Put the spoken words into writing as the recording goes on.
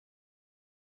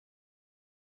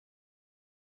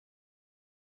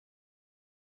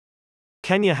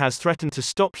Kenya has threatened to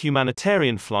stop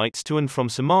humanitarian flights to and from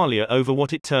Somalia over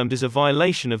what it termed as a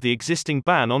violation of the existing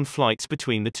ban on flights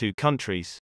between the two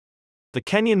countries. The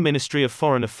Kenyan Ministry of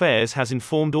Foreign Affairs has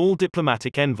informed all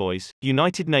diplomatic envoys,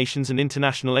 United Nations and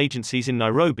international agencies in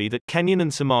Nairobi that Kenyan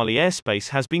and Somali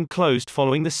airspace has been closed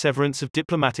following the severance of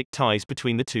diplomatic ties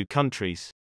between the two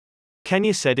countries.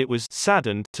 Kenya said it was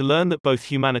saddened to learn that both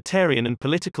humanitarian and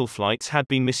political flights had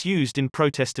been misused in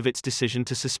protest of its decision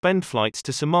to suspend flights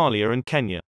to Somalia and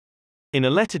Kenya. In a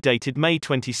letter dated May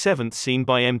 27 seen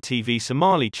by MTV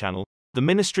Somali channel, the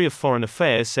Ministry of Foreign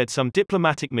Affairs said some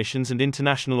diplomatic missions and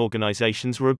international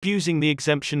organizations were abusing the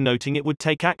exemption, noting it would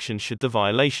take action should the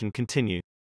violation continue.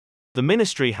 The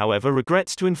ministry, however,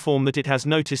 regrets to inform that it has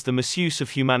noticed the misuse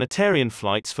of humanitarian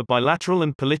flights for bilateral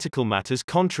and political matters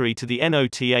contrary to the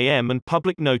NOTAM and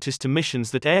public notice to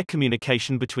missions that air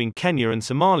communication between Kenya and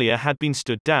Somalia had been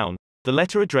stood down. The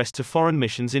letter addressed to foreign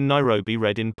missions in Nairobi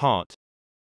read in part.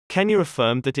 Kenya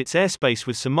affirmed that its airspace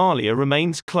with Somalia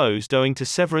remains closed owing to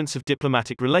severance of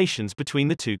diplomatic relations between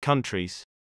the two countries.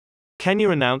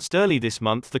 Kenya announced early this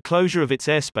month the closure of its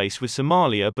airspace with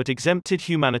Somalia but exempted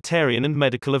humanitarian and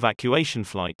medical evacuation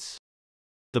flights.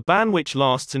 The ban, which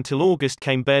lasts until August,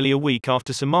 came barely a week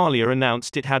after Somalia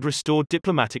announced it had restored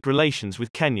diplomatic relations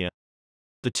with Kenya.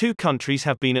 The two countries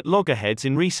have been at loggerheads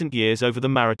in recent years over the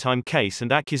maritime case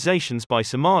and accusations by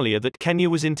Somalia that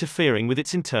Kenya was interfering with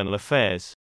its internal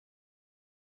affairs.